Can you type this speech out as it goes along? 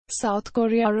South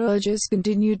Korea urges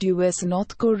continued U.S.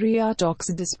 North Korea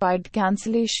talks despite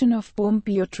cancellation of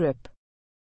Pompeo trip.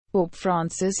 Pope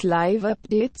Francis live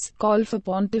updates, call for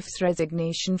Pontiff's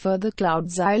resignation for the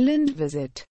Clouds Island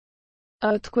visit.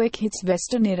 Earthquake hits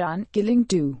western Iran, killing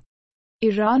 2.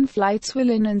 Iran flights will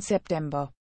in September.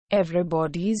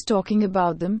 Everybody's talking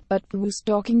about them, but who's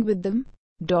talking with them?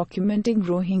 Documenting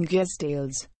Rohingya's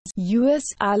tales. U.S.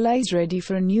 allies ready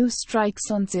for new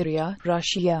strikes on Syria,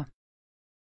 Russia.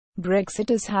 Brexit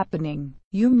is happening.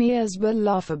 You may as well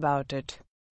laugh about it.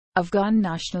 Afghan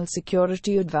National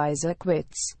Security Advisor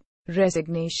quits.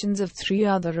 Resignations of 3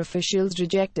 other officials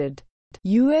rejected.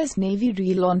 U.S. Navy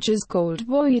relaunches Cold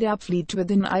War era fleet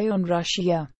with an eye on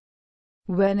Russia.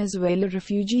 Venezuela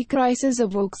refugee crisis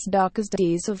evokes darkest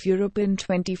days of Europe in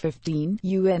 2015,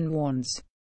 UN warns.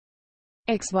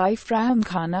 Ex-wife Reham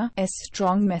Khanâ's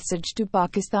strong message to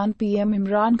Pakistan PM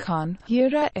Imran Khan,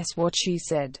 hereâ what she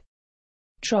said.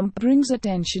 Trump brings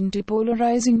attention to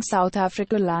polarizing South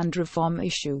Africa land reform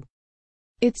issue.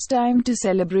 It's time to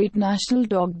celebrate National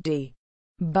Dog Day.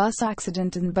 Bus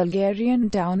accident in Bulgarian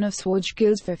town of Swoj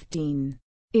kills 15.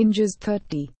 Injures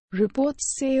 30.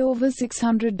 Reports say over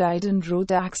 600 died in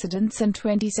road accidents in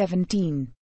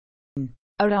 2017.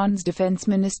 Iran's defense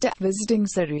minister visiting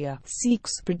Syria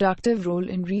seeks productive role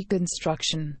in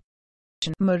reconstruction.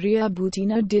 Maria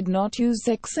Butina did not use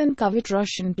sex and covet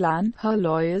Russian plan, her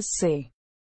lawyers say.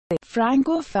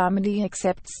 Franco family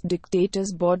accepts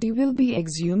dictator's body will be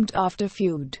exhumed after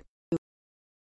feud.